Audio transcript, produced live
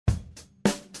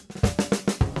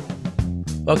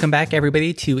Welcome back,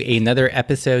 everybody, to another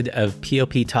episode of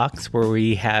PLPTalks, where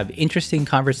we have interesting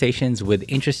conversations with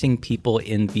interesting people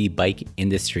in the bike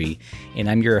industry. And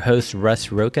I'm your host, Russ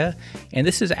Roca, and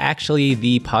this is actually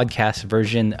the podcast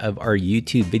version of our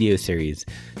YouTube video series.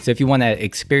 So if you want to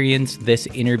experience this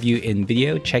interview in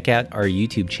video, check out our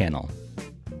YouTube channel.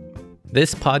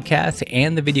 This podcast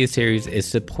and the video series is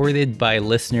supported by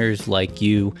listeners like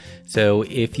you. So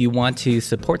if you want to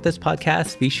support this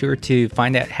podcast, be sure to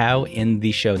find out how in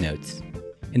the show notes.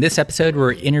 In this episode,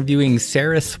 we're interviewing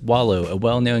Sarah Swallow, a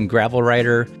well-known gravel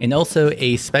rider and also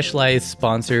a Specialized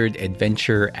sponsored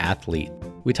adventure athlete.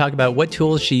 We talk about what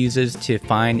tools she uses to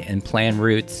find and plan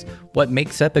routes, what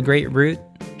makes up a great route,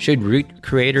 should route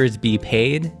creators be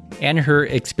paid, and her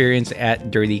experience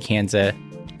at Dirty Kanza.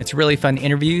 It's a really fun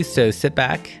interview, so sit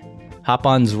back, hop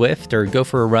on Zwift or go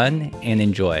for a run and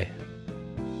enjoy.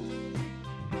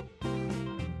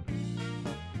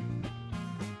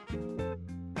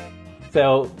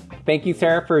 So thank you,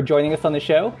 Sarah, for joining us on the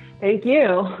show. Thank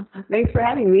you. Thanks for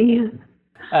having me.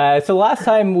 So last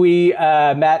time we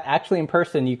met actually in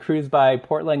person, you cruised by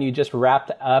Portland. You just wrapped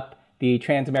up the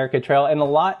Trans-America Trail, and a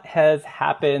lot has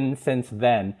happened since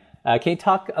then. Can you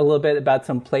talk a little bit about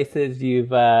some places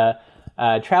you've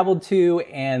traveled to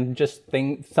and just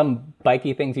some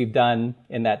bikey things you've done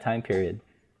in that time period?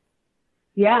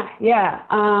 Yeah.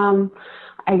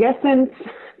 I guess since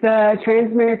the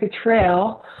Trans-America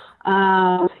Trail,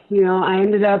 we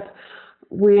ended up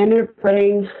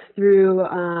riding through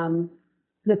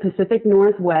the Pacific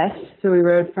Northwest. So we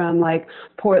rode from like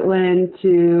Portland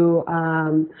to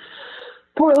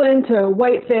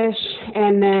Whitefish,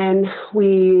 and then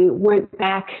we went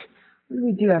back. What did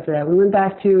we do after that? We went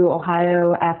back to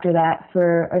Ohio after that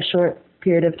for a short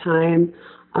period of time.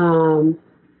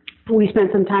 We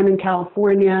spent some time in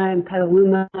California and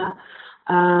Petaluma.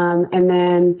 And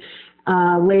then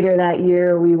later that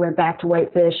year, we went back to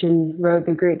Whitefish and rode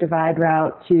the Great Divide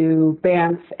route to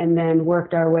Banff, and then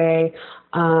worked our way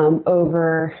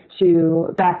over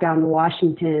back down to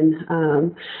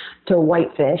Washington to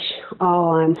Whitefish, all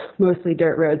on mostly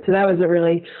dirt roads. So that was a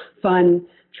really fun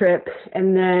trip,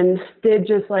 and then did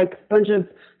just like a bunch of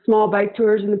small bike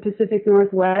tours in the Pacific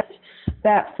Northwest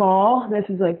that fall. This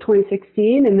was like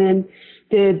 2016, and then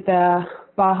did the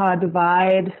Baja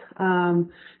Divide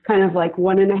kind of like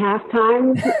 1.5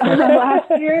 times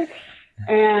last year,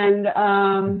 and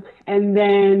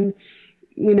then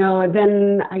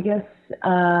then I guess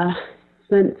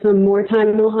spent some more time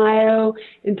in Ohio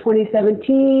in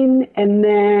 2017, and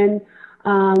then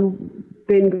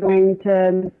been going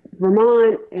to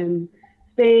Vermont and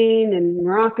Spain and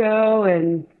Morocco,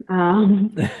 and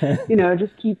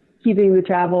just keeping the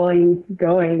traveling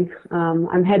going.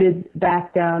 I'm headed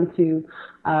back down to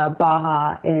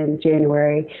Baja in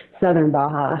January, southern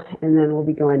Baja, and then we'll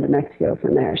be going to Mexico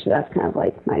from there. So that's kind of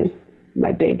like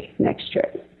my big next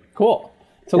trip. Cool.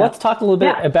 So let's talk a little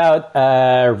bit about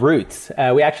routes.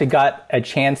 We actually got a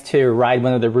chance to ride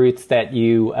one of the routes that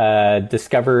you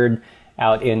discovered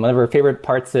out in one of our favorite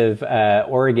parts of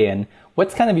Oregon.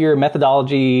 What's kind of your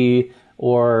methodology,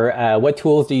 or what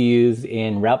tools do you use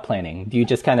in route planning? Do you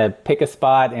just kind of pick a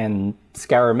spot and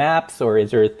scour maps, or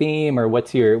is there a theme, or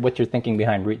what's your thinking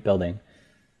behind route building?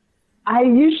 I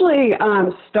usually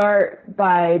start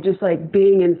by just like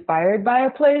being inspired by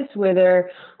a place, whether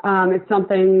it's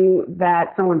something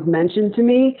that someone's mentioned to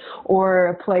me or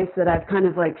a place that I've kind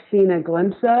of like seen a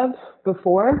glimpse of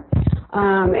before.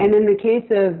 And in the case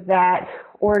of that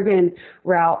Oregon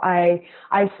route, I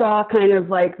saw kind of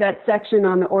like that section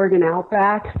on the Oregon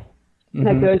Outback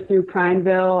that goes through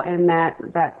Prineville and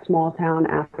that small town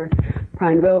after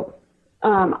Prineville.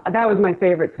 That was my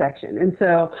favorite section. And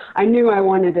so I knew I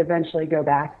wanted to eventually go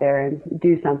back there and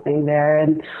do something there.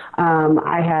 And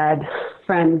I had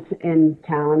friends in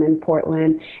town in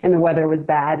Portland, and the weather was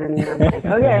bad. And I'm like,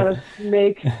 okay,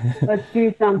 let's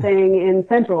do something in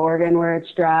Central Oregon where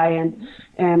it's dry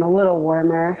and a little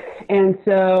warmer. And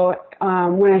so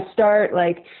when I start,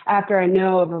 like after I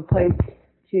know of a place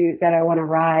that I want to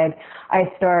ride,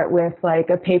 I start with like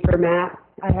a paper map.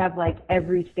 I have like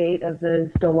every state of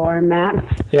the DeLorme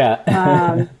maps. Yeah.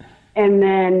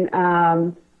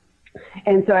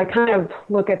 And so I kind of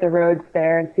look at the roads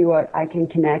there and see what I can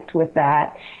connect with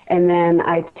that. And then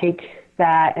I take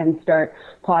that and start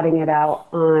plotting it out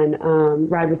on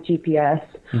Ride with GPS,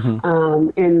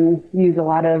 and use a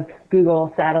lot of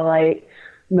Google satellite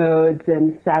modes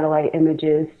and satellite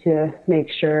images to make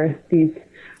sure these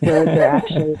roads are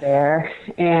actually there,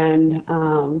 and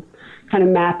kind of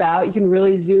map out. You can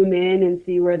really zoom in and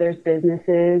see where there's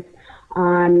businesses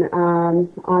on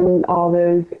all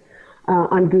those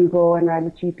on Google and ride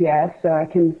with GPS, so I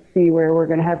can see where we're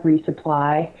going to have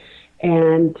resupply.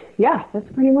 And yeah,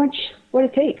 that's pretty much what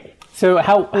it takes. So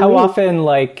how often,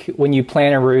 like when you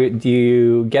plan a route, do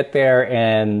you get there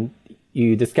and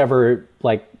you discover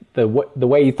like the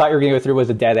way you thought you were going to go through was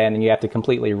a dead end and you have to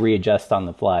completely readjust on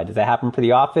the fly? Does that happen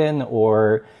pretty often,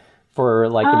 or for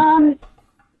like?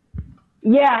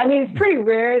 Yeah, I mean, it's pretty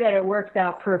rare that it works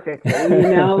out perfectly,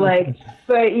 like,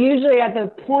 but usually at the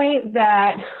point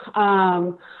that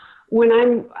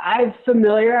when I've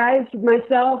familiarized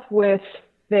myself with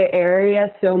the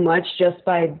area so much just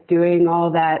by doing all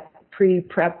that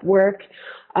pre-prep work,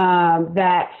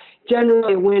 that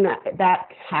generally when that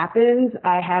happens,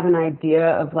 I have an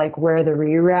idea of like where the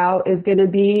reroute is going to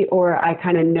be, or I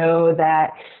kind of know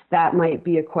that might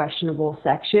be a questionable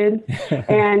section.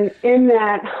 And in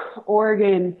that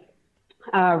Oregon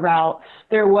route,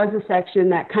 there was a section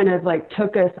that kind of like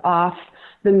took us off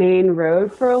the main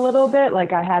road for a little bit.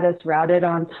 Like I had us routed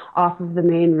off of the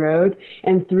main road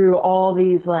and through all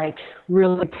these like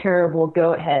really terrible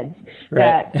goat heads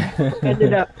that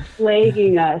ended up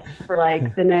plaguing us for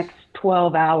like the next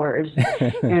 12 hours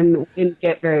and we didn't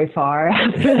get very far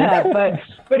after that.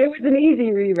 But it was an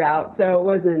easy reroute, so it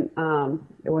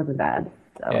wasn't bad.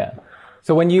 So. Yeah.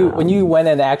 So when you went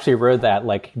and actually rode that,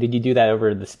 like, did you do that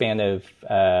over the span of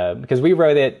because we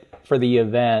rode it for the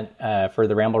event, for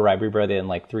the Ramble Ride, we rode it in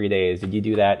like 3 days. Did you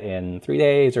do that in 3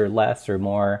 days or less or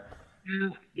more?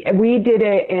 We did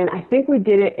it I think we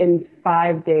did it in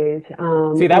 5 days.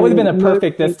 See, that would have been a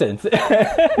perfect distance.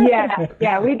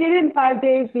 Yeah, we did it in 5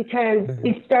 days because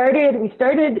we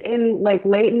started in like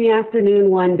late in the afternoon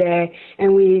one day,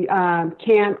 and we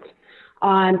camped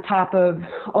on top of,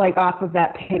 like off of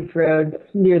that paved road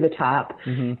near the top.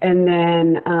 Mm-hmm. And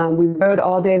then we rode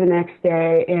all day the next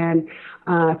day and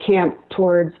camped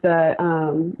towards the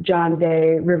John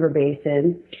Day River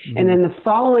Basin. Mm-hmm. And then the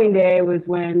following day was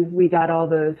when we got all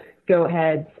those goat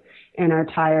heads in our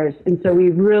tires. And so we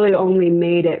really only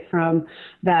made it from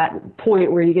that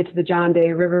point where you get to the John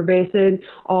Day River Basin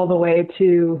all the way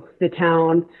to the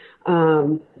town.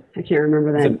 I can't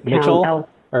remember that town. Mitchell?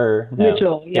 Or no.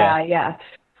 Mitchell, yeah.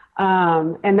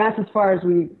 And that's as far as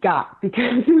we got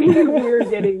because we were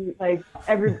getting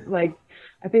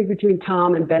I think between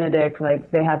Tom and Benedict,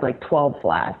 like they had like 12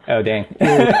 flats. Oh, dang.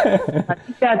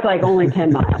 That's like only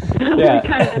 10 miles.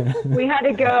 Yeah. we had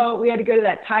to go to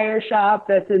that tire shop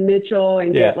that's in Mitchell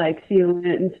and get like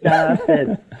sealant and stuff.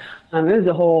 And it was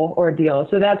a whole ordeal.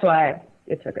 So that's why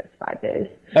it took us 5 days.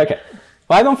 Okay.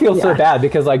 Well, I don't feel so bad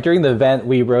because like during the event,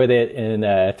 we rode it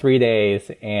in 3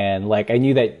 days, and like I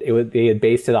knew that they had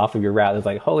based it off of your route. It was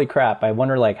like, holy crap! I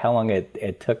wonder like how long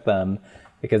it took them,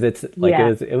 because it's like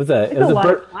it was a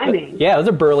lot of climbing. Yeah, it was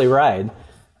a burly ride.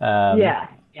 The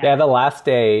last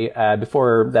day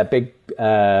before that big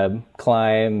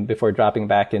climb, before dropping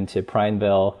back into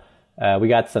Prineville, we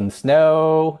got some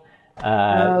snow.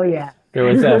 There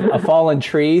was a fallen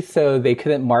tree, so they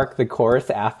couldn't mark the course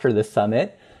after the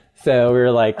summit. So we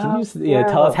were like, can you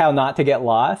tell us how not to get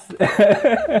lost?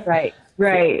 Right.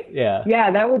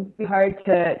 Yeah, that would be hard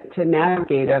to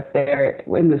navigate up there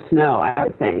in the snow, I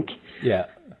would think. Yeah.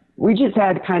 We just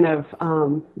had kind of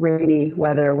rainy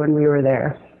weather when we were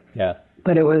there. Yeah.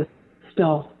 But it was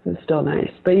still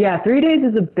nice. But yeah, 3 days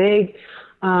is a big,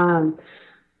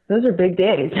 those are big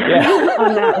days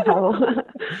on that level.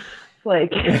 It's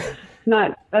like...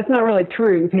 that's not really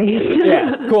touring pace.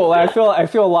 Yeah, cool. I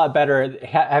feel a lot better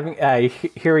having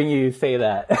hearing you say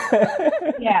that.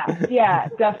 Yeah,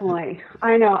 definitely.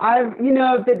 I know.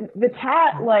 The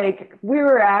TAT, like we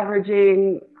were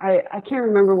averaging. I can't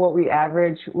remember what we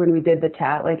averaged when we did the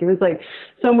TAT. Like it was like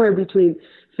somewhere between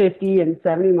 50 and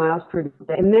 70 miles per day.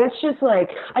 And that's just like,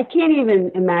 I can't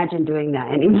even imagine doing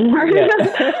that anymore. Yeah.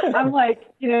 I'm like,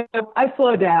 I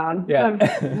slow down.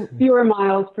 Fewer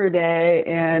miles per day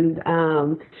and,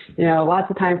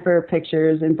 lots of time for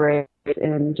pictures and breaks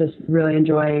and just really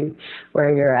enjoying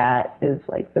where you're at is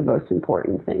like the most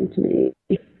important thing to me.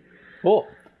 Cool.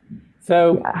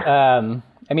 So,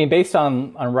 based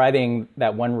on riding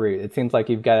that one route, it seems like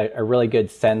you've got a really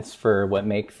good sense for what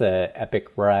makes an epic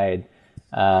ride.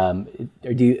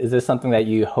 Is this something that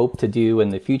you hope to do in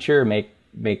the future?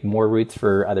 Make more routes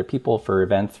for other people, for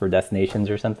events, for destinations,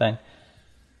 or something?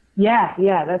 Yeah,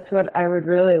 that's what I would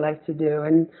really like to do.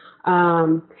 And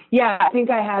I think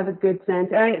I have a good sense.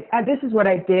 This is what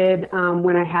I did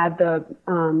when I had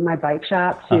my bike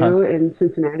shop too in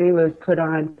Cincinnati. Was put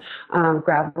on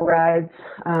gravel rides.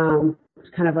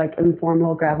 Kind of like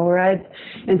informal gravel rides,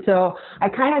 and so I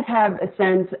kind of have a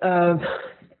sense of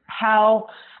how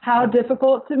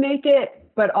difficult to make it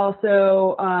but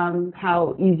also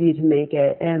how easy to make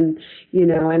it, and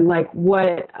and like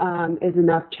what is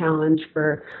enough challenge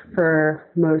for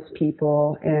most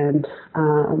people, and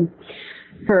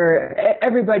for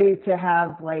everybody to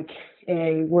have like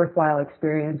a worthwhile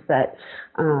experience that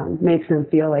makes them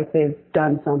feel like they've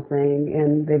done something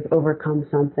and they've overcome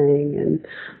something. And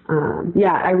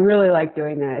I really like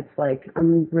doing that. It's like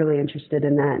I'm really interested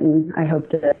in that, and I hope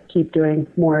to keep doing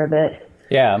more of it.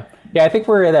 Yeah, I think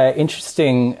we're at an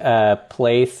interesting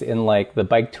place in like the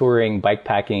bike touring, bike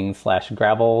packing /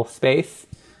 gravel space,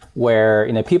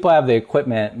 where people have the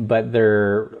equipment, but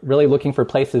they're really looking for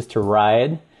places to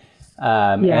ride.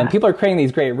 And people are creating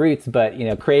these great routes, but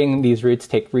creating these routes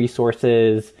take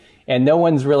resources, and no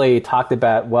one's really talked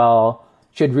about, well,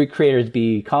 should route creators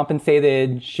be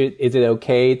compensated? Is it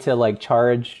okay to like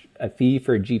charge a fee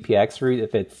for a GPX route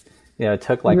if it's it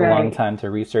took like a long time to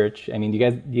research? I mean, do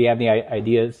you have any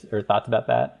ideas or thoughts about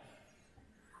that?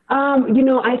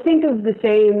 I think of the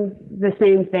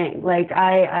same thing. Like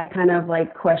I kind of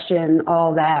like question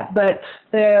all that, but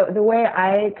the way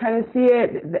I kind of see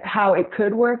it, how it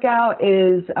could work out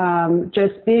is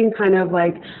just being kind of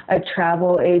like a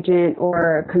travel agent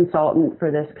or a consultant for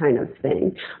this kind of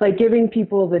thing, like giving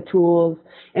people the tools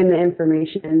and the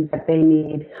information that they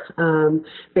need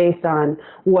based on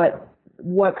what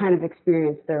kind of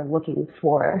experience they're looking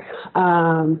for.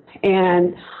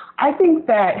 And I think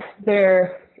that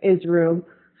there is room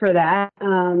for that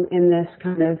in this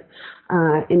kind of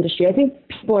industry. I think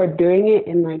people are doing it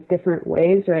in like different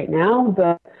ways right now,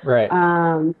 but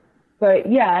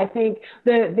yeah, I think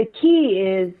the key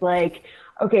is like,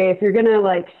 okay, if you're gonna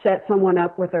like set someone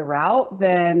up with a route,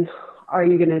 then are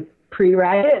you gonna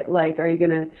pre-ride it? Like, are you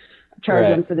gonna charge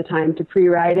them for the time to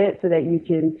pre-ride it so that you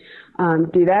can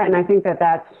do that? And I think that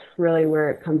that's really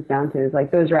where it comes down to, is like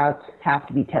those routes have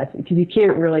to be tested, because you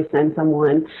can't really send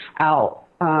someone out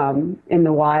in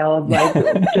the wild, like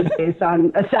just based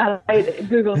on a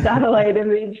Google satellite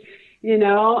image,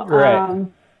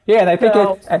 Right. And I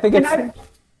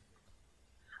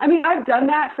think I've done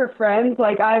that for friends.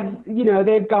 Like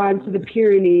they've gone to the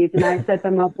Pyrenees, and I set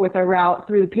them up with a route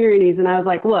through the Pyrenees. And I was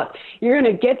like, look, you're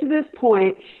going to get to this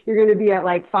point. You're going to be at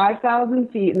like 5,000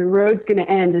 feet, and the road's going to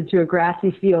end into a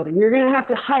grassy field. And you're going to have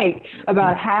to hike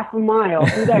about half a mile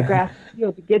through that grassy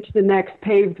field to get to the next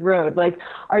paved road. Like,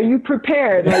 are you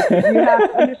prepared? Like, you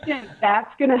have to understand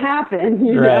that's going to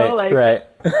happen, Right.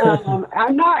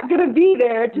 I'm not going to be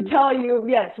there to tell you,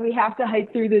 yes, we have to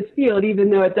hike through this field, even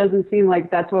though it doesn't seem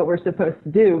like that's what we're supposed to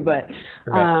do. But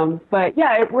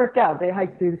yeah, it worked out. They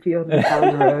hiked through the field and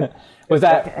down the road. Was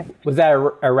that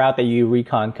a route that you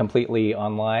recon completely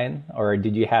online, or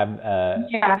did you have?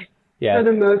 Yeah. For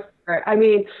the most part. I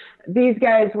mean, these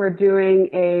guys were doing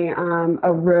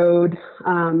a road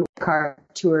car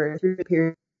tour through the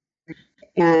period,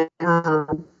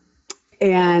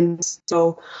 and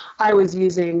so I was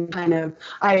using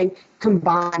I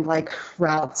combined like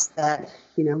routes that,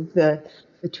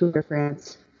 the Tour de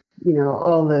France,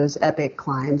 all those epic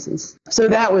climbs. And so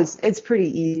it's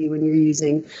pretty easy when you're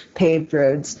using paved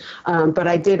roads. But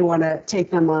I did want to take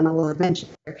them on a little adventure.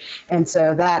 And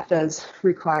so that does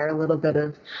require a little bit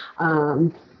of,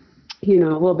 a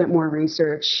little bit more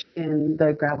research in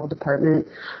the gravel department,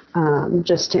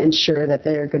 just to ensure that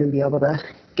they're going to be able to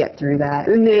get through that.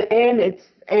 And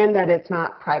that it's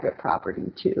not private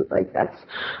property too. Like that's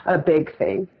a big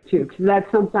thing too, because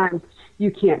that's sometimes you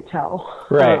can't tell.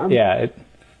 Right.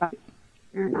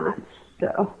 Or not.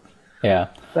 So. Yeah.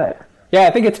 But. Yeah,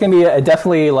 I think it's going to be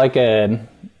definitely like an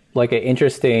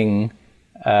interesting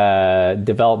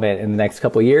development in the next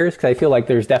couple of years, because I feel like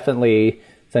there's definitely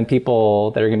some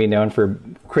people that are going to be known for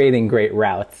creating great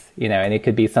routes, and it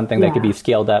could be something that could be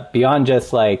scaled up beyond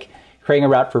just like creating a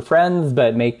route for friends,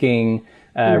 but making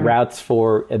routes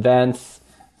for events,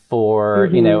 for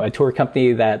a tour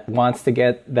company that wants to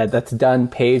get that's done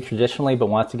paved traditionally, but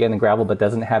wants to get in gravel, but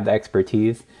doesn't have the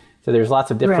expertise. So there's lots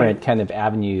of different kind of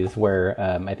avenues where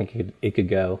I think it could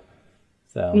go.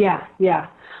 So yeah,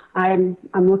 I'm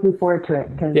looking forward to it,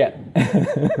 because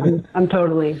I'm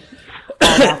totally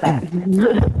all about that.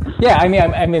 Yeah, I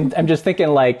mean, I'm just thinking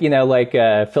like Phil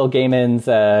Gaiman's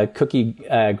Cookie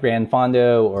Grand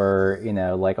Fondo, or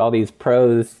like all these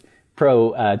pro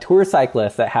tour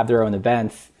cyclists that have their own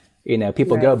events.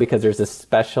 People go because there's a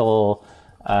special.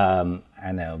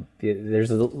 I know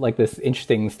there's like this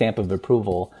interesting stamp of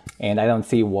approval, and I don't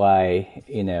see why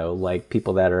like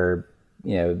people that are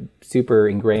super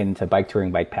ingrained into bike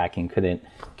touring, bike packing couldn't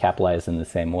capitalize in the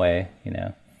same way.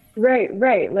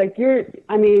 Right. Like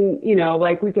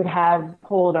like we could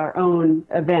hold our own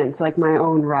events, like my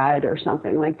own ride or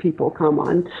something, like people come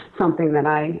on something that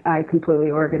I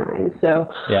completely organize. So,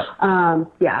 Yeah.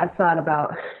 I've thought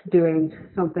about doing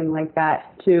something like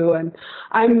that too. And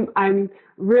I'm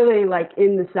really like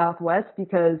in the Southwest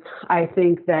because I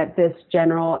think that this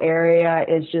general area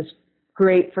is just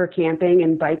great for camping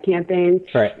and bike camping.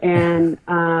 Right. And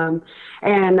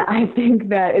I think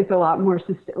that it's a lot more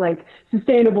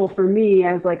sustainable for me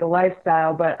as like a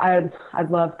lifestyle, but I'd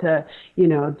love to,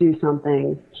 do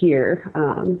something here,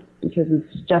 because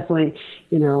it's definitely,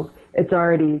 it's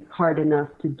already hard enough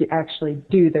to actually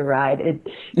do the ride.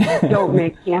 Don't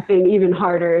make camping even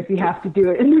harder if you have to do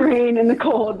it in the rain and the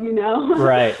cold,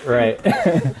 Right.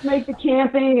 Make the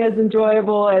camping as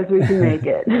enjoyable as we can make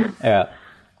it. Yeah.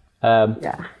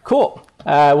 Cool.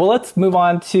 Well, let's move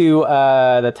on to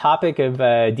the topic of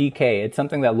DK. It's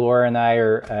something that Laura and I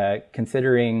are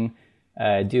considering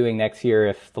doing next year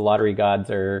if the lottery gods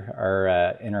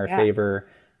are in our favor.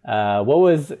 What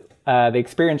was the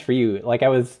experience for you? Like I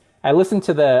listened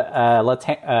to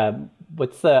the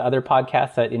what's the other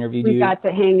podcast that interviewed you? We got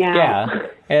to hang out. Yeah,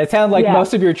 and it sounded like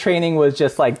most of your training was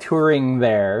just like touring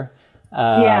there.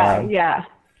 Yeah.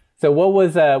 So what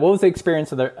was the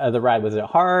experience of the ride? Was it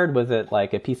hard? Was it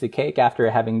like a piece of cake after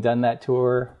having done that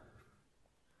tour?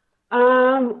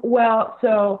 Well,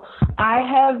 so I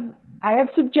have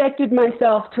subjected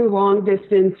myself to long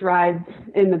distance rides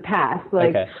in the past,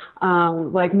 like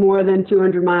more than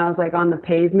 200 miles, like on the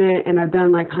pavement, and I've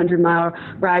done like 100-mile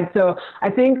rides. So I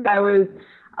think I was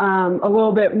a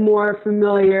little bit more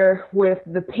familiar with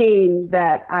the pain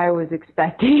that I was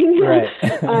expecting. Right.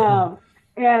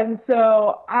 And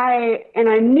so I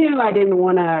knew I didn't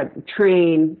want to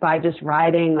train by just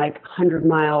riding like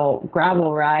 100-mile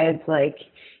gravel rides, like,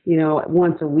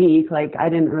 once a week. Like I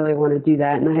didn't really want to do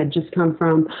that. And I had just come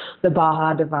from the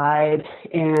Baja Divide.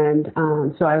 And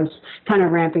so I was kind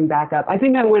of ramping back up. I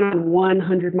think I went on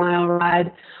 100-mile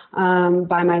ride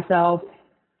by myself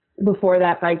before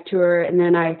that bike tour. And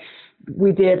then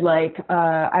we did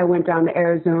I went down to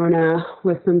Arizona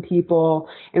with some people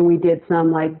and we did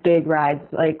some like big rides.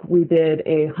 Like we did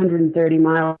a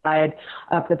 130-mile ride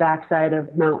up the backside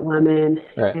of Mount Lemmon.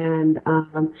 Right. And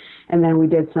then we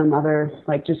did some other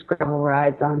like just gravel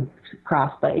rides on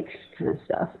cross bikes kind of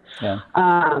stuff. Yeah.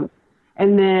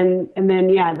 And then in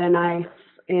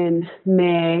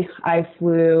May I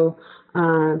flew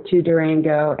to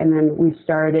Durango, and then we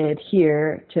started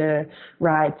here to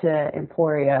ride to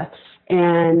Emporia.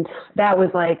 And that was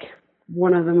like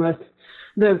one of the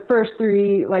first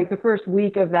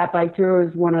week of that bike tour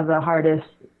was one of the hardest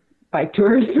bike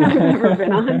tours I've ever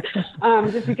been on,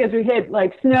 just because we hit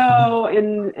like snow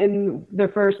in the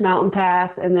first mountain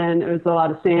pass, and then it was a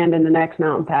lot of sand in the next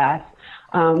mountain pass,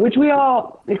 which we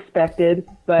all expected,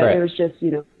 but It was just,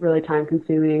 really time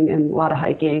consuming and a lot of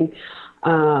hiking.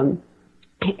 And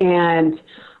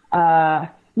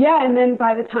then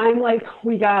by the time like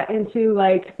we got into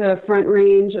like the Front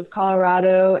Range of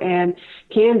Colorado and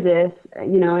Kansas,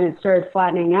 and it started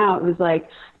flattening out, it was like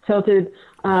tilted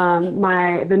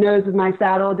the nose of my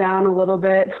saddle down a little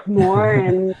bit more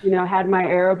and had my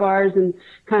aero bars and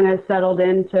kind of settled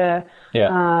into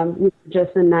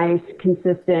just a nice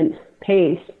consistent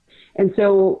pace. And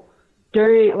so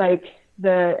during like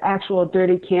the actual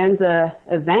Dirty Kanza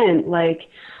event, like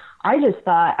I just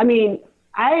thought,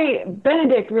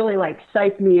 Benedict really like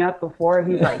psyched me up before.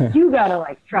 He's like, you gotta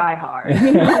like try hard,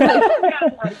 you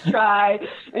gotta like try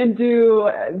and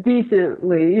do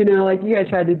decently, like you gotta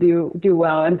try to do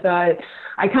well. And so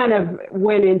I kind of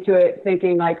went into it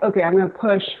thinking like, okay, I'm gonna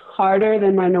push harder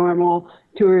than my normal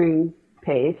touring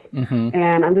pace,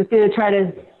 and I'm just gonna try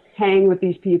to hang with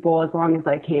these people as long as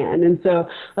I can. And so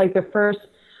like the first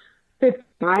 50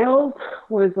 miles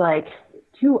was like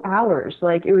 2 hours.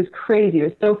 Like it was crazy. It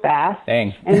was so fast.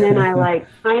 Dang. And then I like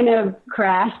kind of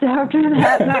crashed after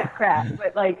that. Not crashed,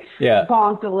 but like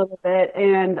bonked a little bit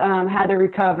and had to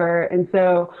recover. And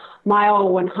so mile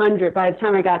 100, by the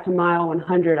time I got to mile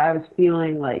 100, I was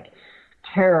feeling like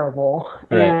terrible.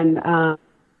 Right. And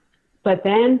but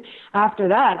then after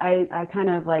that, I kind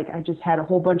of like, I just had a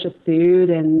whole bunch of food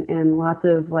and lots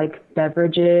of like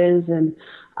beverages and,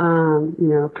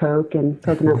 Coke and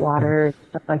coconut water and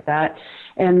stuff like that.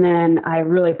 And then I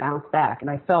really bounced back and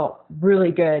I felt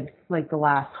really good like the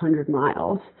last 100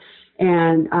 miles.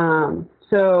 And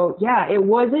so, yeah, it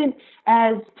wasn't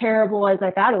as terrible as I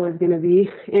thought it was going to be.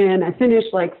 And I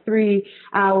finished like 3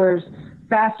 hours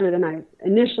faster than I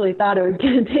initially thought it was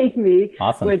going to take me,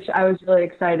 Awesome. Which I was really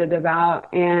excited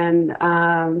about. And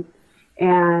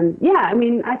And yeah, I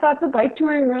mean, I thought the bike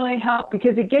touring really helped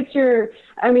because it gets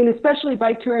especially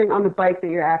bike touring on the bike that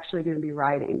you're actually going to be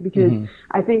riding, because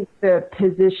I think the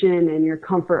position and your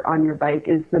comfort on your bike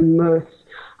is the most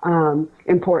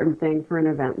important thing for an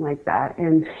event like that.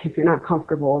 And if you're not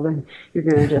comfortable, then you're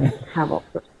going to just have all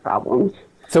sorts of problems.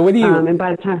 So what do you, and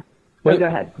by the time, go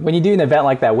ahead. When you do an event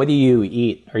like that, what do you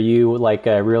eat? Are you like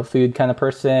a real food kind of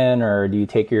person, or do you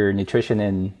take your nutrition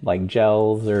in like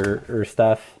gels or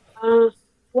stuff?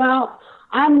 Well,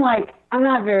 I'm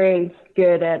not very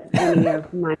good at any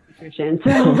of my nutrition.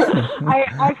 So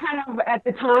I kind of, at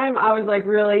the time, I was like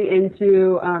really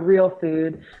into real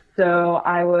food. So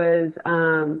I was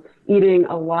eating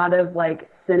a lot of like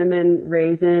cinnamon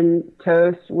raisin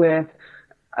toast with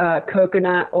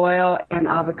coconut oil and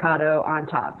avocado on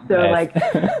top. So nice.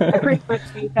 like I pretty much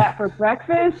ate that for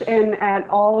breakfast, and at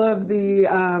all of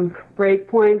the break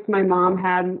points, my mom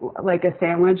had like a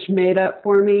sandwich made up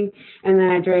for me, and then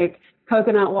I drank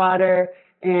coconut water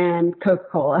and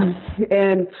Coca-Cola.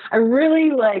 And I really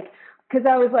because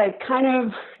I was like kind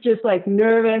of just like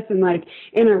nervous and like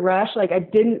in a rush, like I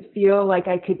didn't feel like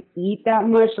I could eat that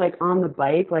much like on the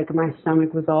bike. Like my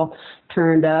stomach was all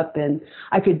turned up, and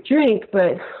I could drink,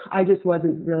 but I just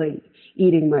wasn't really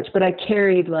eating much. But I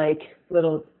carried like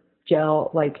little gel,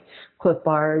 like Cliff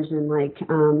Bars, and like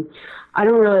I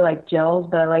don't really like gels,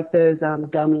 but I like those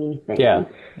gummy things. Yeah.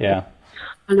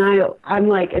 And I'm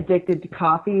like addicted to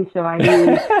coffee, so I need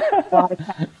a lot of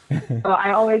caffeine. So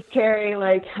I always carry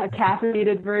like a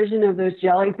caffeinated version of those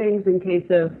jelly things in case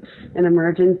of an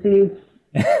emergency.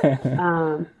 But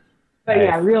nice.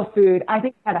 Yeah, real food. I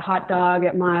think I had a hot dog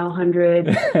at mile 100.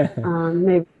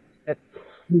 Maybe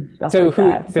stuff so like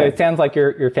that. So it sounds like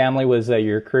your family was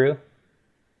your crew?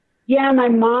 Yeah,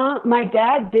 my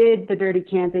dad did the Dirty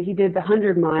Kanza. He did the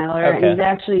 100-miler, and he's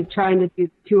actually trying to do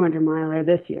 200-miler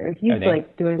this year. He's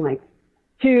like doing like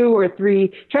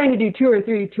trying to do 2 or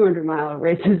 3 200-mile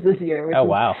races this year. Which is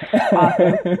wow.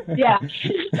 Awesome. Yeah.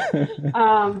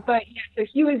 But yeah, so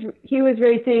he was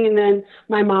racing, and then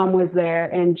my mom was there,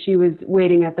 and she was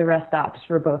waiting at the rest stops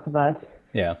for both of us.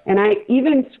 Yeah. And I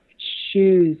even switched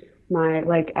shoes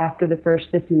after the first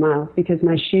 50 miles, because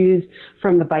my shoes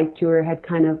from the bike tour had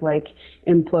kind of like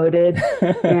imploded.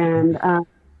 And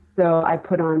so I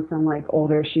put on some like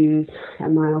older shoes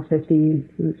at mile 50. It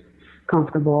was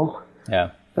comfortable.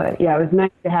 Yeah. But yeah, it was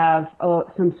nice to have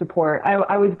some support.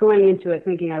 I was going into it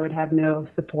thinking I would have no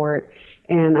support,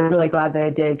 and I'm really glad that I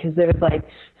did, because it was like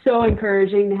so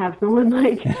encouraging to have someone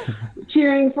like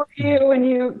cheering for you when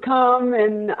you come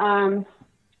and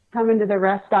come into the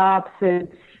rest stops, and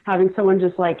having someone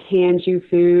just like hand you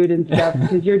food and stuff,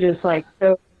 because you're just like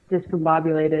so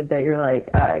discombobulated that you're like,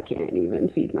 I can't even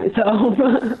feed myself.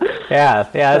 Yeah,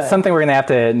 it's something we're gonna have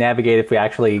to navigate if we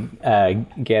actually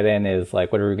get in, is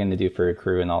like, what are we gonna do for a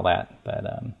crew and all that, but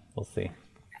we'll see.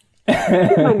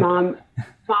 My mom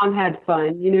had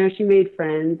fun, she made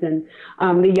friends, and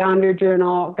the Yonder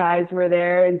Journal guys were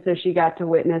there, and so she got to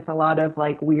witness a lot of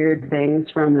like weird things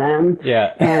from them.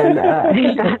 Yeah. And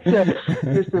so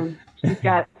she's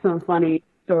got some funny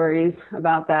stories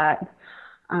about that.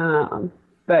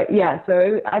 But yeah,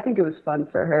 so I think it was fun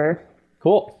for her.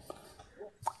 Cool.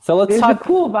 So let's talk. It's a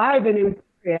cool vibe in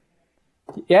Imperial.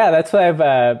 Yeah, that's what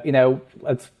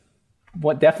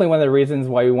definitely one of the reasons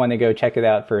why we want to go check it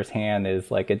out firsthand,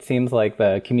 is like, it seems like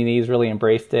the community's really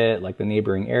embraced it, like the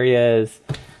neighboring areas.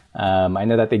 I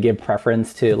know that they give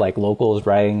preference to like locals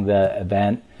riding the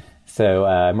event. So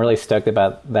I'm really stoked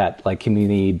about that like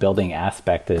community building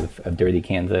aspect of Dirty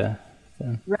Kanza.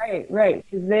 So. Right.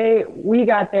 Because we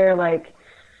got there like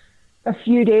a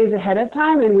few days ahead of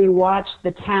time, and we watched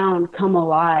the town come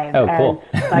alive as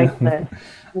cyclists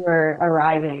were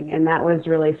arriving, and that was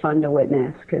really fun to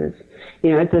witness, because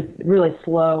it's a really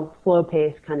slow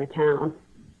paced kind of town.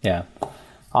 Yeah,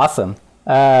 awesome.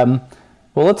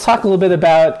 Well, let's talk a little bit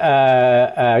about,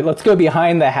 let's go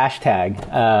behind the hashtag.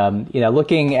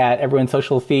 Looking at everyone's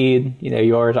social feed,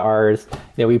 yours, ours,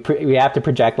 we have to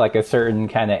project like a certain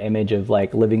kind of image of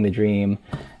like living the dream.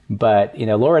 But,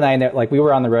 Laura and I know, like, we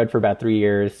were on the road for about 3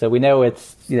 years, so we know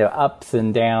it's, ups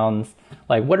and downs.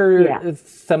 Like, what are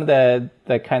some of the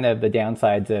kind of the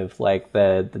downsides of like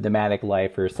the nomadic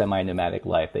life or semi-nomadic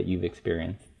life that you've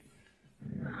experienced?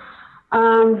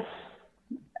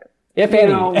 If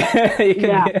any.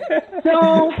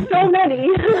 So many.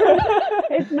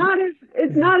 It's not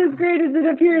as great as it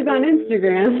appears on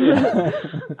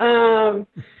Instagram.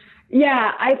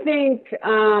 Yeah, I think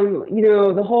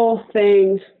the whole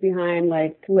thing behind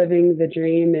like living the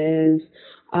dream is,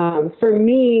 for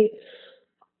me,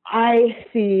 I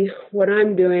see what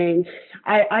I'm doing.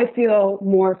 I feel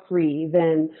more free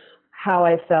than how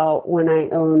I felt when I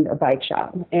owned a bike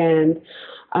shop. And,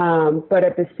 but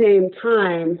at the same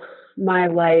time, my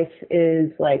life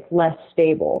is like less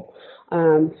stable.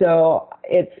 So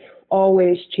it's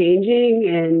always changing,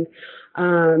 and,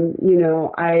 you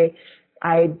know, I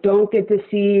don't get to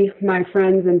see my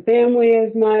friends and family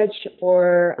as much,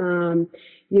 or,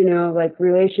 you know, like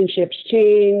relationships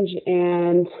change.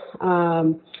 And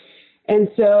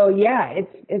so, yeah,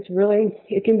 it's really,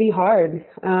 it can be hard.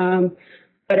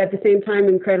 But at the same time,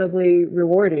 incredibly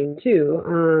rewarding too.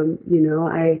 You know,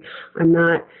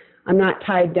 I'm not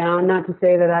tied down, not to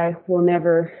say that I will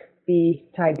never be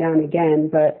tied down again,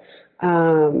 but,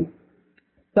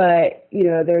 you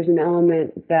know, there's an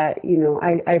element that, you know,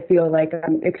 I feel like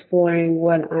I'm exploring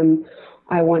what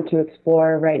I want to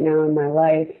explore right now in my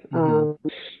life. And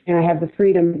I have the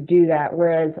freedom to do that,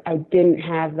 whereas I didn't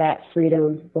have that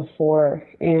freedom before.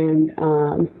 And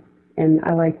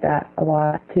I like that a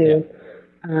lot too.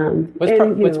 Yeah.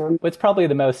 What's probably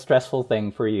the most stressful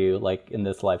thing for you, like in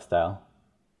this lifestyle?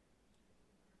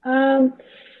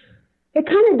 It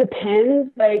kind of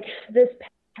depends. Like this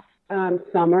past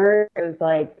summer, it was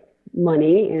like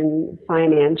money and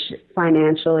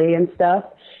financially and stuff.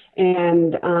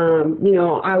 And, you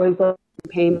know, I was looking at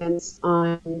payments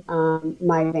on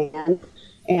my van,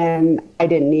 and I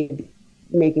didn't need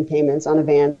making payments on a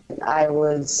van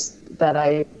that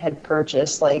I had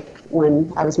purchased like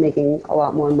when I was making a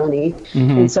lot more money.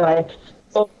 And so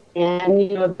and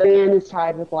you know, the van is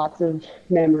tied with lots of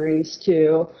memories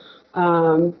too.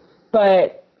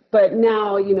 But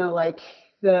now, you know, like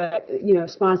the, you know,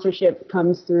 sponsorship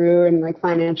comes through and like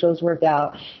financials work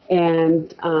out,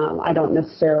 and I don't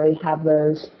necessarily have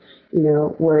those, you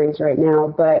know, worries right now.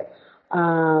 But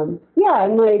yeah,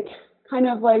 and like kind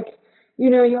of like, you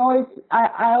know,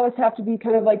 I always have to be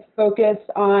kind of like focused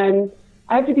on,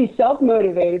 I have to be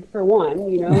self-motivated for one,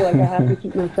 you know, like I have to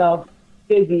keep myself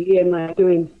busy and like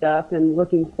doing stuff and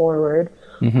looking forward.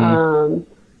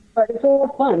 But it's a lot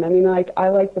of fun. I mean, like I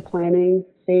like the planning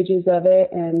stages of it,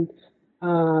 and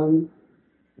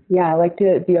yeah, I like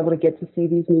to be able to get to see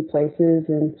these new places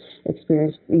and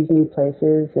experience these new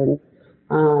places. And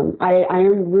I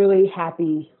am really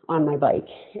happy on my bike,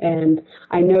 and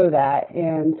I know that,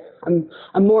 and I'm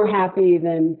more happy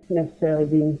than necessarily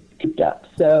being cooped up.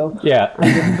 So yeah,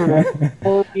 I'm just kind of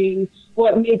following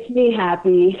what makes me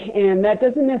happy, and that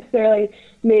doesn't necessarily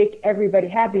make everybody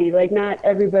happy. Like not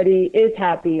everybody is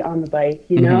happy on the bike,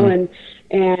 you know,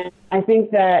 and I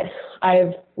think that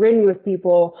I've ridden with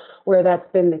people where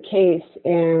that's been the case,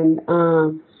 and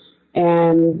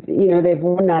you know, they've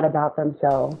learned that about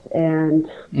themselves, and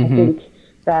I think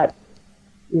that,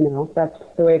 you know, that's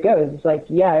the way it goes. It's like,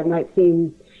 yeah, it might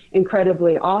seem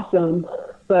incredibly awesome,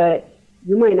 but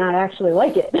you might not actually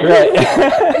like it. Right.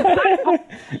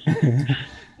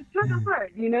 It's kind of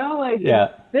hard, you know, like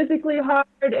yeah. physically hard,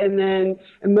 and then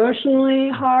emotionally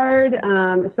hard,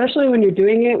 especially when you're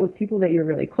doing it with people that you're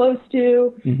really close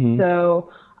to. So,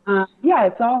 yeah,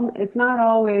 it's not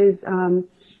always,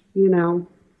 you know,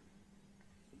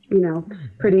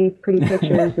 pretty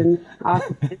pictures and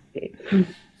awesome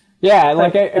landscapes. Yeah,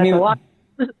 like I mean,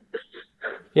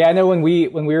 yeah, I know when we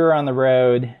were on the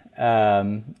road,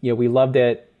 you know, we loved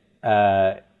it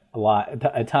a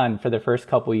ton for the first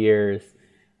couple years,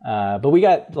 but we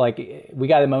got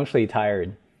emotionally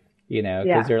tired, you know,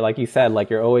 because you're, like you said,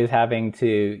 like you're always having to,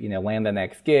 you know, land the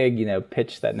next gig, you know,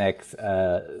 pitch that next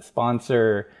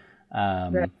sponsor,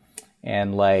 right.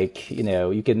 And like, you know,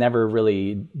 you could never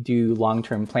really do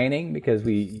long-term planning because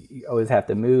we always have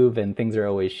to move and things are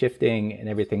always shifting and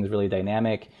everything's really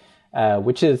dynamic,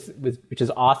 which is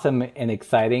awesome and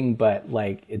exciting, but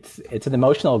like it's an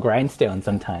emotional grindstone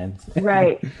sometimes.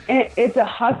 Right. It's a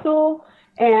hustle,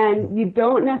 and you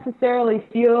don't necessarily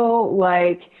feel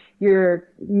like you're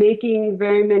making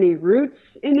very many routes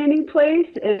in any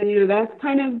place, and you know, that's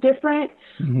kind of different.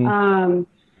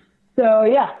 So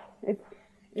yeah, it's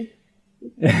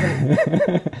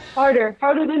harder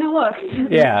than it looks.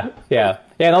 yeah,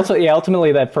 and also, yeah,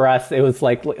 ultimately that for us, it was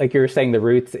like you were saying, the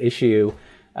roots issue.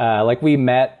 Like we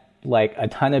met like a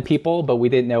ton of people, but we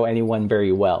didn't know anyone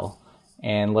very well,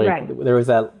 and like right. There was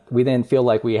that, we didn't feel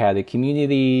like we had a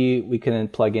community. We couldn't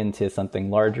plug into something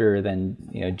larger than,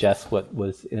 you know, just what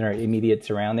was in our immediate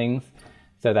surroundings.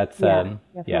 So that's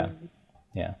yeah,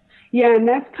 and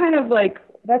that's kind of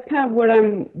what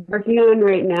I'm working on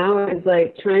right now, is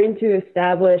like trying to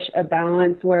establish a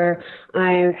balance where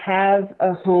I have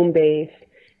a home base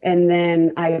and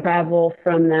then I travel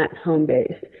from that home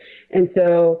base. And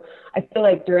so I feel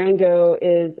like Durango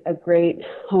is a great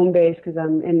home base because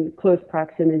I'm in close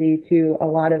proximity to a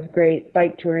lot of great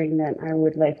bike touring that I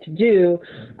would like to do.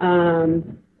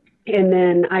 and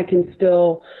then I can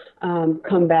still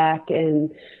come back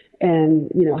and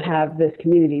have this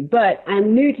community. But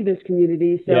I'm new to this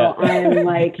community, so Yeah. I'm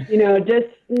like, just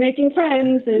making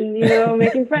friends and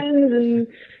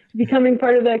becoming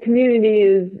part of that community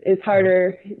is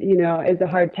harder, is a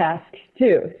hard task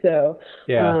too. So,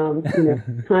 Yeah.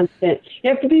 constant. You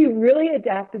have to be really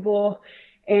adaptable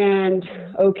and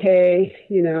okay,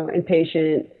 and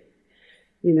patient,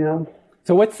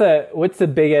 So what's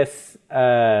the biggest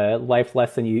life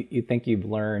lesson you think you've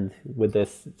learned with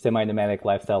this semi-nomadic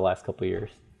lifestyle the last couple of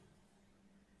years?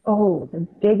 Oh, the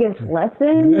biggest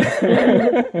lesson?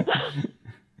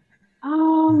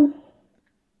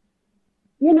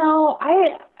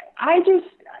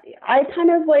 I kind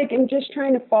of like am just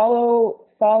trying to follow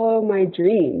my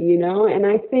dream, and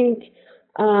I think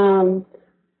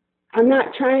I'm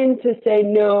not trying to say,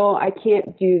 no, I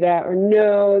can't do that, or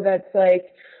no, that's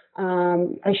like,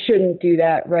 I shouldn't do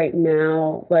that right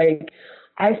now. Like,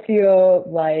 I feel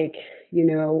like, I'm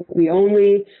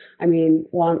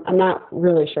not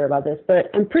really sure about this, but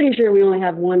I'm pretty sure we only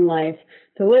have one life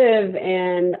to live.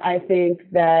 And I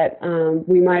think that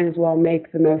we might as well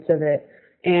make the most of it.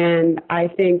 And I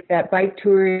think that bike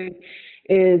touring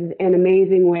is an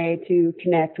amazing way to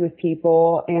connect with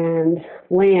people and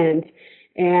land,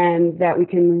 and that we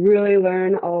can really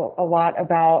learn a lot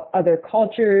about other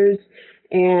cultures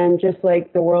and just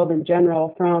like the world in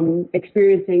general from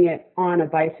experiencing it on a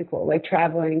bicycle, like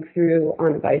traveling through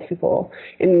on a bicycle.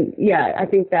 And yeah, I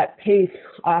think that pace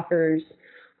offers,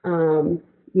 a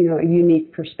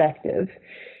unique perspective.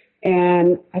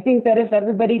 And I think that if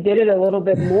everybody did it a little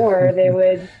bit more, they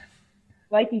would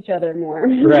like each other more.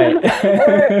 Right.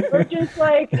 or just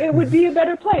like, it would be a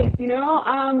better place,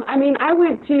 I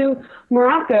went to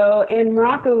Morocco, and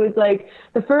Morocco was like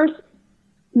the first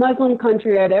Muslim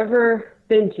country I'd ever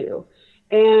been to.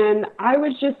 And I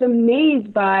was just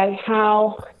amazed by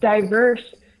how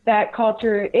diverse that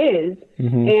culture is.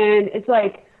 Mm-hmm. And it's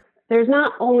like, there's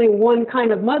not only one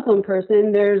kind of Muslim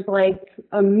person, there's like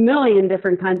a million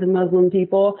different kinds of Muslim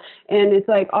people. And it's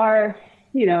like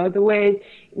the way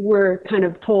we're kind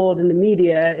of told in the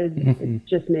media is, it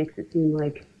just makes it seem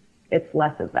like it's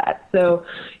less of that. So,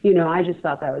 I just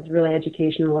thought that was a really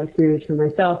educational experience for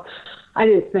myself. I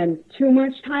didn't spend too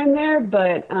much time there,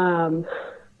 but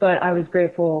I was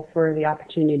grateful for the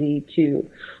opportunity to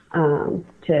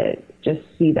just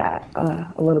see that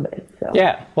a little bit. So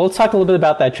yeah, well, let's talk a little bit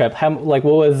about that trip. How long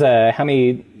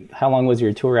was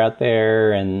your tour out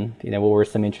there, and what were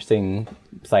some interesting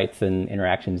sights and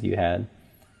interactions you had?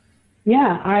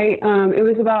 Yeah, it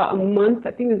was about a month.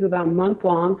 I think it was about a month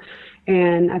long,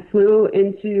 and I flew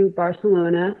into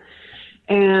Barcelona.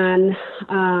 And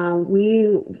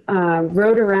we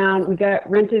rode around. We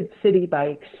rented city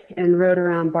bikes and rode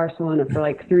around Barcelona for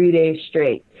like 3 days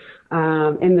straight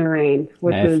in the rain,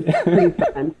 which was pretty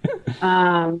fun.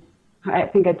 I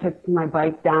think I took my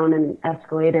bike down an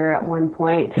escalator at one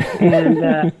point.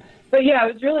 And but yeah,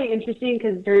 it was really interesting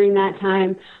because during that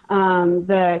time,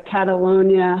 the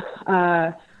Catalonia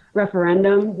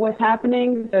referendum was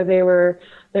happening. So there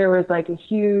was like a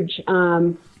huge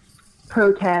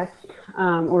protest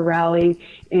or rally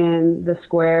in the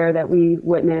square that we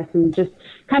witnessed, and just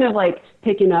kind of like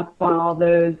picking up on all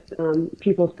those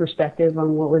people's perspective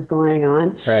on what was going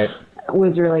on. Right.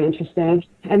 Was really interesting.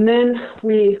 And then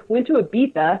we went to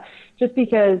Ibiza just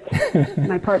because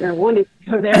my partner wanted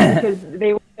to go there, because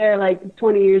they were there like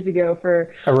 20 years ago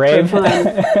for a rave, for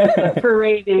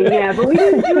raving. Yeah, but we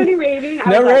didn't do any raving.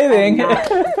 No raving.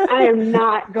 I am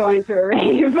not going to a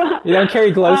rave. You don't carry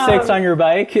glow sticks on your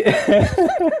bike? Yeah,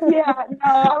 no,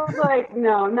 I was like,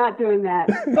 no, I'm not doing that.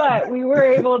 But we were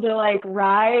able to like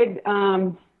ride.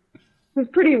 It was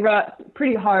pretty rough,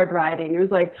 pretty hard riding. It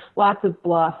was like lots of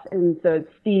bluffs, and so it's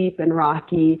steep and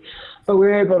rocky, but we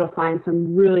were able to find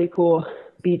some really cool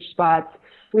beach spots.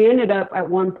 We ended up at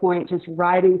one point just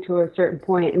riding to a certain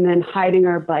point and then hiding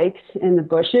our bikes in the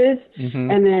bushes,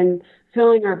 and then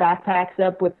filling our backpacks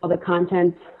up with all the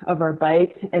contents of our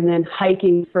bikes, and then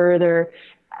hiking further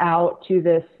out to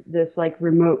this like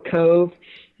remote cove,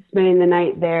 spending the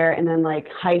night there, and then like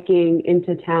hiking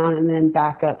into town and then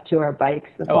back up to our bikes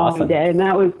the following day. And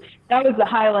that was the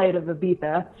highlight of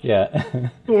Ibiza. Yeah.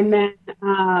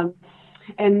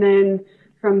 and then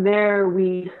from there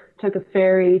we took a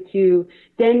ferry to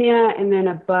Denia and then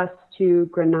a bus to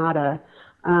Granada.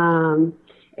 And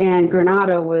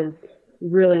Granada was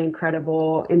really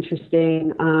incredible,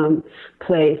 interesting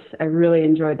place. I really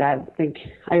enjoyed that. I think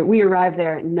we arrived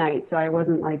there at night, so I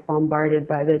wasn't like bombarded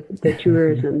by the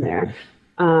tourism there.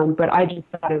 But I just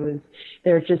thought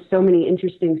there were just so many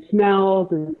interesting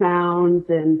smells and sounds,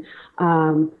 and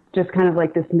just kind of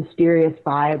like this mysterious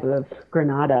vibe of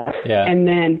Granada. Yeah. And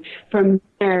then from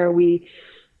there, we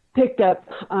picked up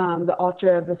the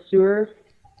Ultra Vasur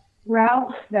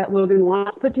route that Logan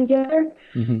Watt put together.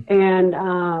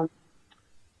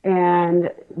 And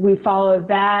we followed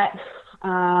that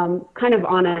kind of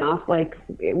on and off. Like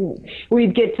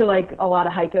we'd get to like a lot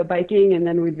of hike-up biking, and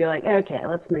then we'd be like, okay,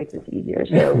 let's make this easier.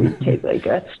 So we'd take like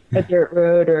a dirt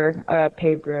road or a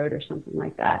paved road or something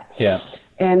like that. Yeah.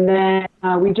 And then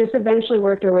we just eventually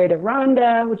worked our way to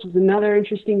Ronda, which is another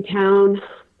interesting town,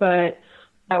 but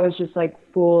that was just like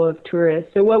full of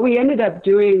tourists. So what we ended up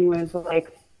doing was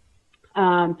like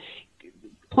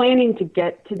planning to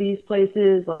get to these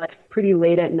places like pretty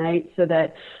late at night so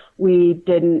that we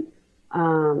didn't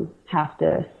have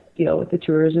to deal with the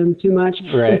tourism too much.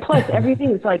 Right. And plus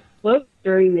everything's like closed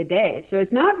during the day. So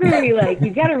it's not very like, you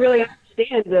got to really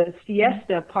understand the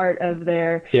siesta part of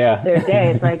their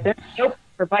day. It's like, there's no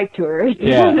for bike tours.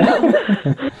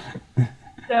 Yeah.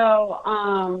 So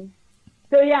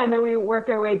yeah, and then we worked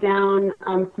our way down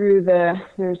through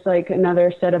there's like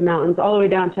another set of mountains all the way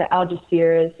down to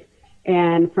Algeciras.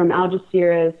 And from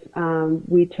Algeciras,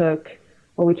 we took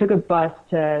a bus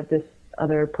to this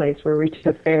other place where we took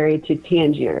a ferry to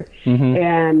Tangier,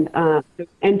 and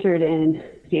entered in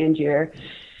Tangier.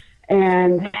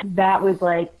 And that was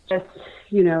like just,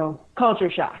 culture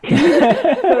shock,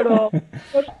 total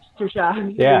culture shock.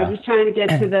 Yeah. Just trying to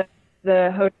get to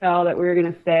the hotel that we were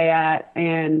going to stay at,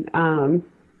 and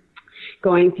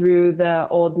going through the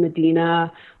old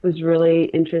Medina was really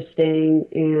interesting,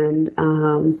 and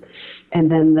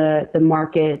then the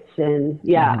markets, and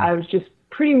I was just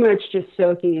pretty much just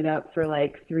soaking it up for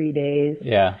like 3 days.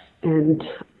 Yeah. And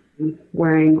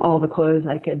wearing all the clothes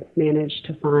I could manage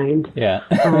to find. Yeah.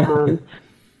 Because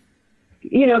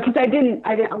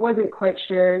I wasn't quite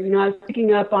sure. I was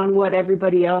picking up on what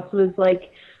everybody else was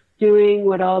like doing,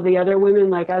 what all the other women,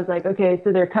 like I was like, okay,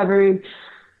 so they're covering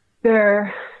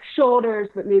their shoulders,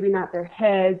 but maybe not their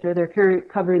heads, or they're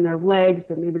covering their legs,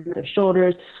 but maybe not their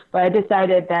shoulders. But I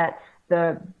decided that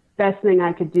the best thing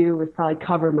I could do was probably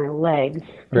cover my legs,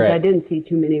 because I didn't see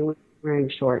too many women wearing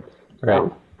shorts. Right.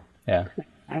 So, yeah.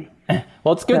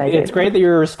 Well, it's good. It's great that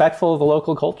you're respectful of the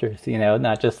local cultures,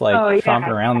 not just like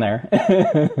stomping around there.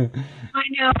 I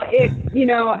know it,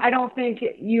 I don't think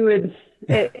you would,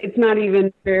 it's not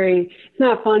even it's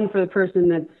not fun for the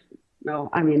person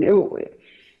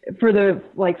for the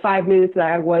like 5 minutes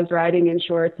that I was riding in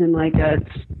shorts and like a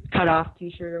cut off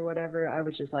t-shirt or whatever, I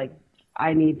was just like,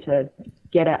 I need to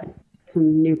get at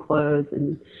some new clothes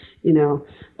and,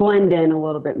 blend in a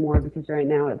little bit more, because right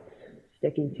now it's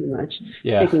sticking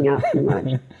out too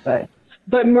much.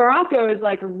 But Morocco is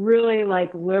like a really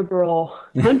like liberal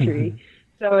country.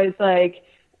 So it's like,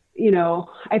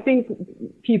 I think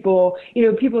people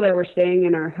that were staying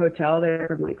in our hotel there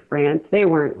from like France, they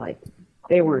weren't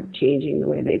changing the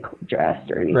way they dressed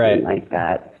or anything like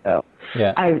that. So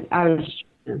I was just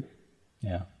trying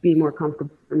to be more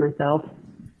comfortable for myself.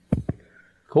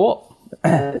 Cool.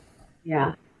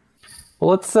 Yeah. Well,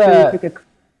 let's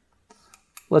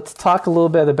talk a little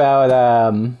bit about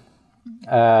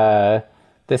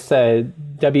this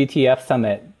WTF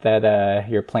summit that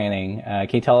you're planning. Can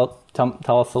you tell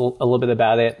us a little bit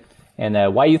about it,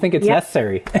 and why you think it's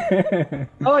necessary?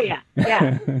 Oh yeah.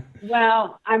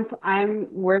 Well, I'm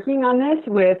working on this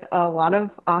with a lot of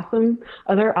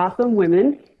other awesome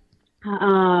women,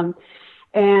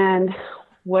 and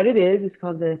what it is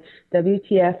called the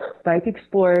WTF Bike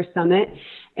Explorer Summit,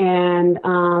 and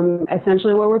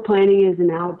essentially what we're planning is an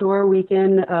outdoor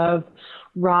weekend of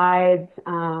rides,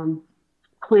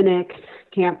 clinics,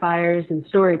 campfires, and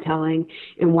storytelling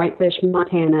in Whitefish,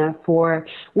 Montana for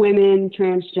women,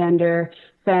 transgender,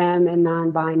 femme, and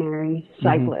non-binary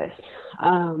cyclists.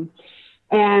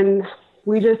 And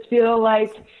we just feel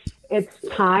like it's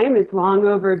long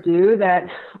overdue that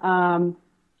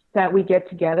we get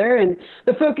together. And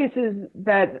the focus is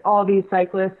that all these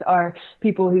cyclists are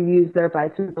people who use their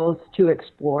bicycles to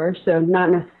explore. So not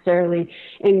necessarily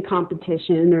in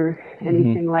competition or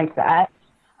anything like that.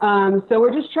 So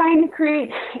we're just trying to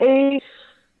create a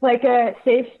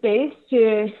safe space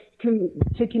to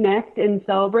connect and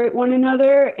celebrate one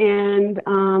another, and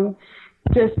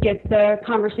just get the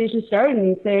conversation started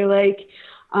and say like,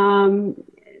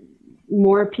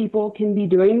 more people can be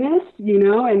doing this,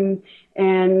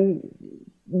 and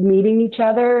meeting each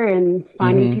other and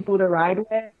finding people to ride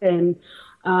with, and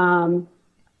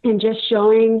just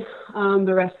showing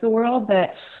the rest of the world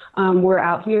that we're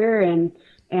out here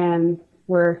and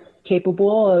we're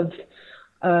capable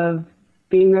of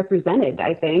being represented,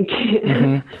 I think.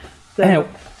 So,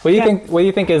 what do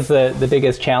you think is the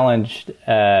biggest challenge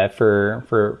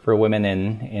for women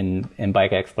in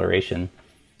bike exploration?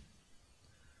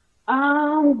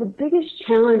 The biggest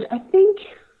challenge, I think,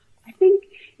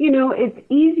 it's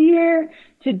easier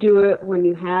to do it when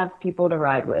you have people to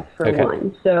ride with, for Okay.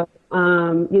 one. So,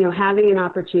 having an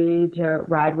opportunity to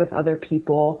ride with other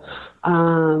people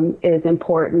is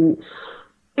important.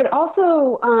 But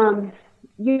also,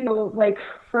 like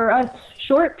for us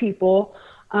short people,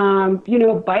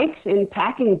 bikes and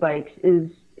packing bikes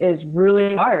is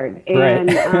really hard.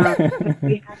 And Right.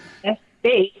 we have less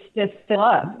space to fill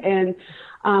up. And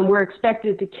we're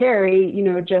expected to carry,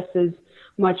 just as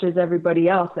much as everybody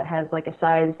else that has like a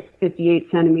size 58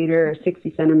 centimeter or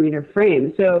 60 centimeter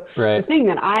frame. So Right. the thing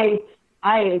that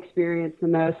I experience the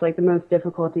most, like the most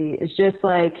difficulty, is just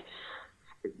like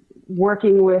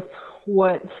working with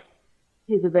what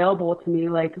is available to me,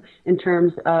 like in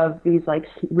terms of these like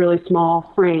really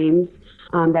small frames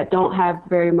that don't have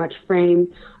very much frame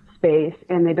space,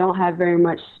 and they don't have very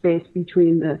much space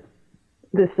between the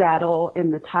saddle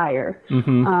and the tire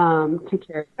to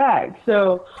carry bags.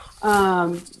 So,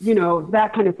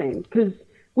 that kind of thing, because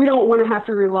we don't want to have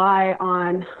to rely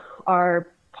on our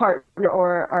partner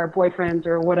or our boyfriends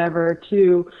or whatever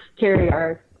to carry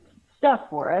our stuff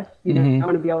for us. We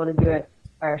want to be able to do it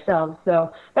by ourselves.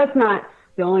 So that's not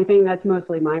the only thing. That's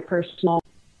mostly my personal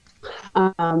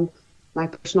thing.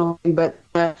 But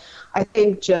I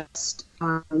think just,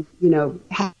 having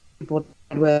people to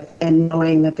ride with and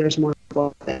knowing that there's more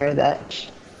people there that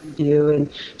do, and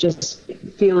just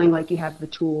feeling like you have the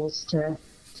tools to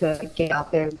get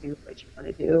out there and do what you want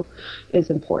to do is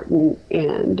important.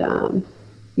 And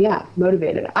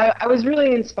motivated. I was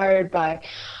really inspired by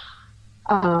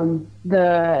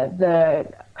the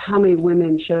how many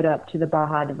women showed up to the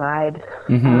Baja Divide.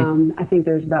 I think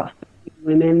there's about 50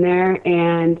 women there,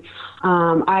 and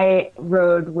I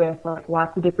rode with like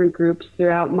lots of different groups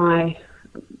throughout my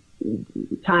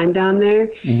time down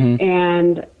there,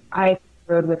 and I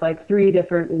rode with like 3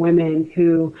 different women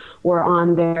who were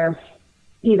on their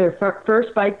either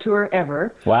first bike tour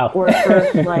ever, Wow, or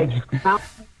first like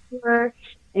mountain tour.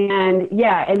 And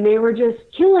they were just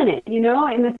killing it,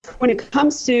 and when it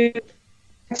comes to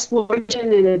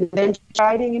exploration and adventure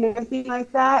riding and everything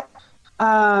like that,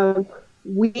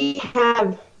 we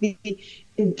have the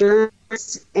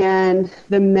endurance and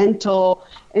the mental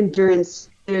endurance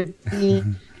to be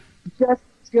just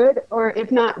as good, or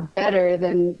if not better,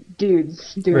 than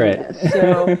dudes doing this.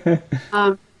 So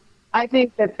I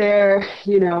think that there,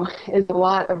 is a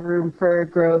lot of room for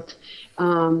growth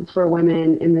for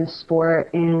women in this sport,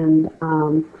 and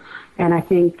I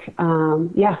think,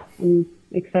 I'm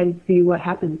excited to see what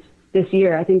happens this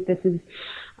year. I think this is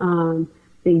the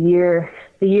year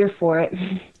for it.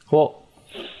 Well,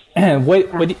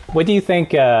 what do you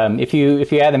think, if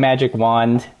you had a magic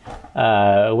wand,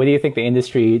 what do you think the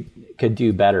industry could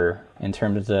do better in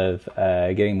terms of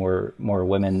getting more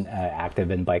women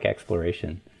active in bike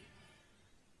exploration?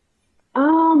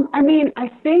 I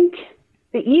think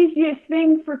the easiest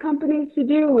thing for companies to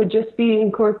do would just be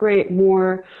incorporate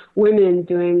more women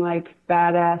doing like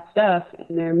badass stuff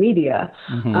in their media.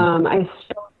 I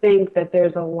still think that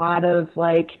there's a lot of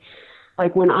like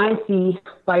when I see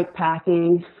bike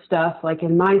packing stuff, like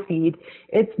in my feed,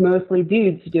 it's mostly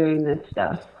dudes doing this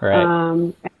stuff.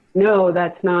 Right. No,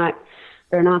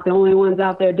 they're not the only ones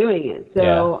out there doing it.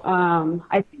 So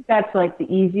I think that's like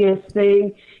the easiest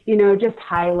thing, just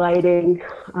highlighting,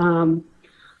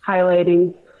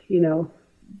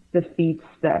 the feats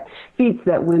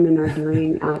that women are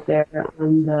doing out there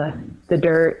on the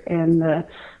dirt and the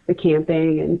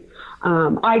camping. And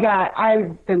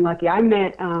I've been lucky. I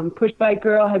met Push Bike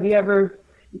Girl. Have you ever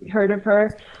heard of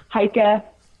her? Heike.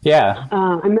 Yeah.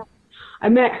 I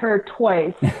met her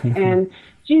twice, and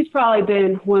she's probably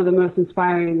been one of the most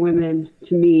inspiring women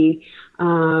to me.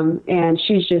 And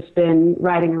she's just been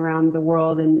riding around the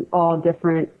world in all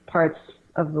different parts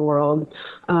of the world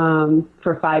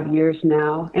for 5 years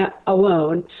now,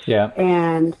 alone. Yeah.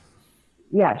 And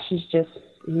she's just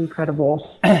an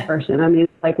incredible person. I mean,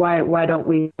 like, why don't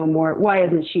we know more? Why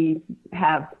doesn't she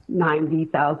have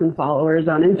 90,000 followers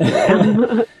on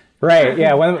Instagram? Right.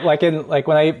 Yeah. When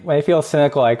I feel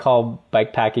cynical, I call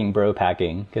bike packing bro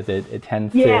packing, because it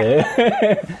tends to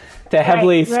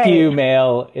heavily skew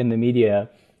male in the media.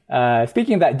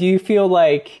 Speaking of that, do you feel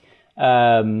like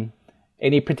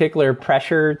any particular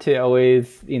pressure to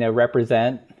always,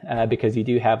 represent, because you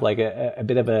do have like a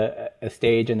bit of a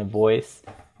stage and a voice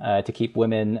to keep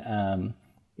women,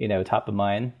 top of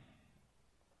mind?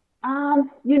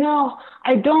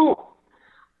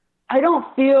 I don't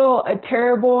feel a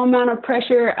terrible amount of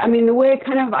pressure. I mean, the way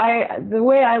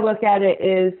I look at it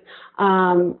is,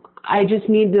 I just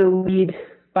need to lead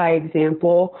by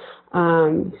example.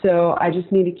 So I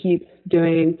just need to keep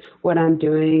doing what I'm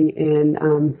doing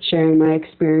and sharing my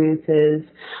experiences,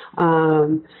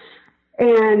 and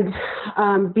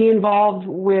be involved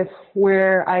with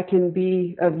where I can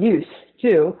be of use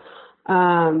too.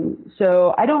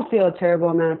 So I don't feel a terrible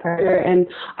amount of pressure, and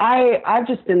I've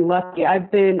just been lucky. I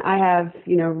have,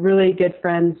 really good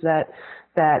friends that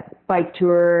bike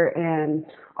tour and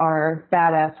are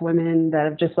badass women that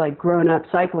have just like grown up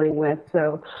cycling with.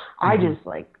 So I just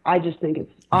think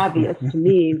it's obvious to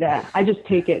me that I just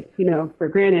take it, for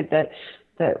granted that,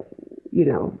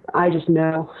 I just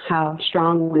know how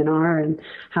strong women are and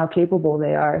how capable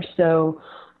they are. So,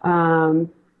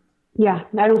 yeah,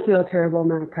 I don't feel a terrible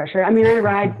amount of pressure. I mean,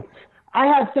 I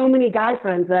have so many guy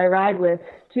friends that I ride with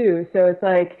too. So it's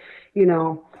like,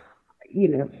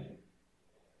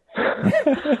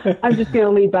 I'm just going to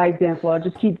lead by example. I'll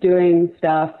just keep doing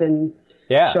stuff and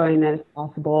showing that it's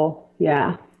possible.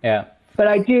 Yeah. Yeah. But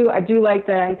I do like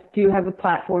that I do have a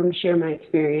platform to share my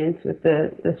experience with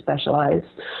the Specialized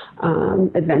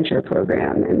adventure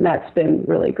program, and that's been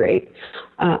really great.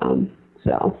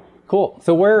 So cool.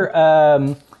 So where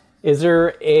is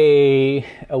there a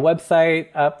website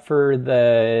up for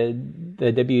the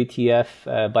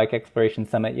WTF Bike Exploration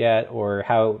Summit yet, or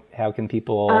how can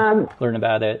people learn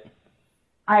about it?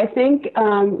 I think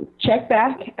check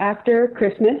back after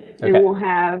Christmas, and we'll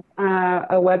have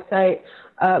a website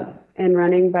up and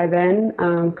running by then,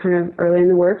 kind of early in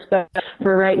the works. But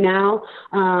for right now,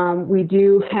 we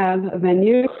do have a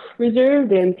venue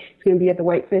reserved, and it's going to be at the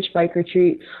Whitefish Bike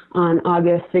Retreat on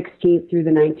August 16th through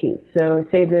the 19th. So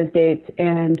save those dates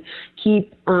and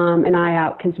keep an eye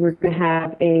out, because we're going to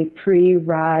have a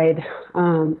pre-ride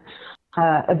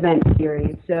event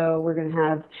series. So we're going to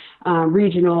have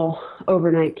regional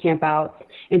overnight campouts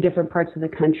in different parts of the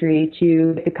country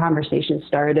to get the conversation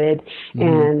started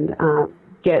and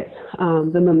get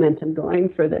the momentum going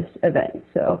for this event.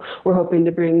 So we're hoping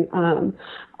to bring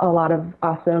a lot of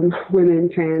awesome women,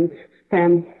 trans,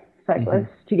 femme cyclists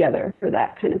together for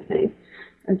that kind of thing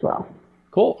as well.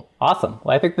 Cool. Awesome.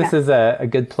 Well, I think this is a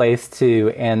good place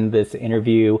to end this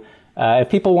interview. If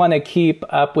people want to keep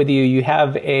up with you, you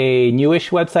have a new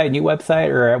website,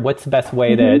 or what's the best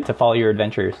way to follow your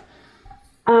adventures?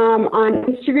 On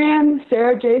Instagram,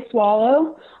 Sarah J.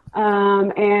 Swallow.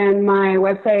 And my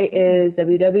website is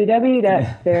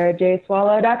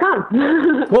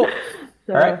www.sarahjswallow.com. Cool.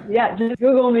 So, all right. Yeah, just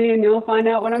Google me and you'll find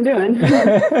out what I'm doing.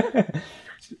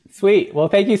 Sweet. Well,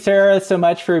 thank you, Sarah, so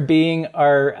much for being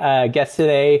our guest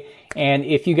today. And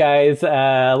if you guys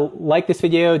like this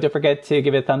video, don't forget to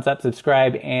give it a thumbs up,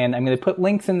 subscribe, and I'm going to put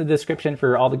links in the description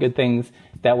for all the good things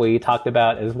that we talked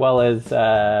about, as well as,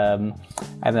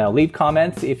 leave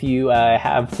comments if you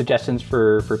have suggestions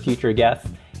for future guests.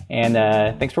 And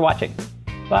thanks for watching.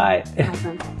 Bye.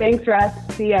 Awesome. Thanks, Russ.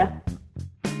 See ya.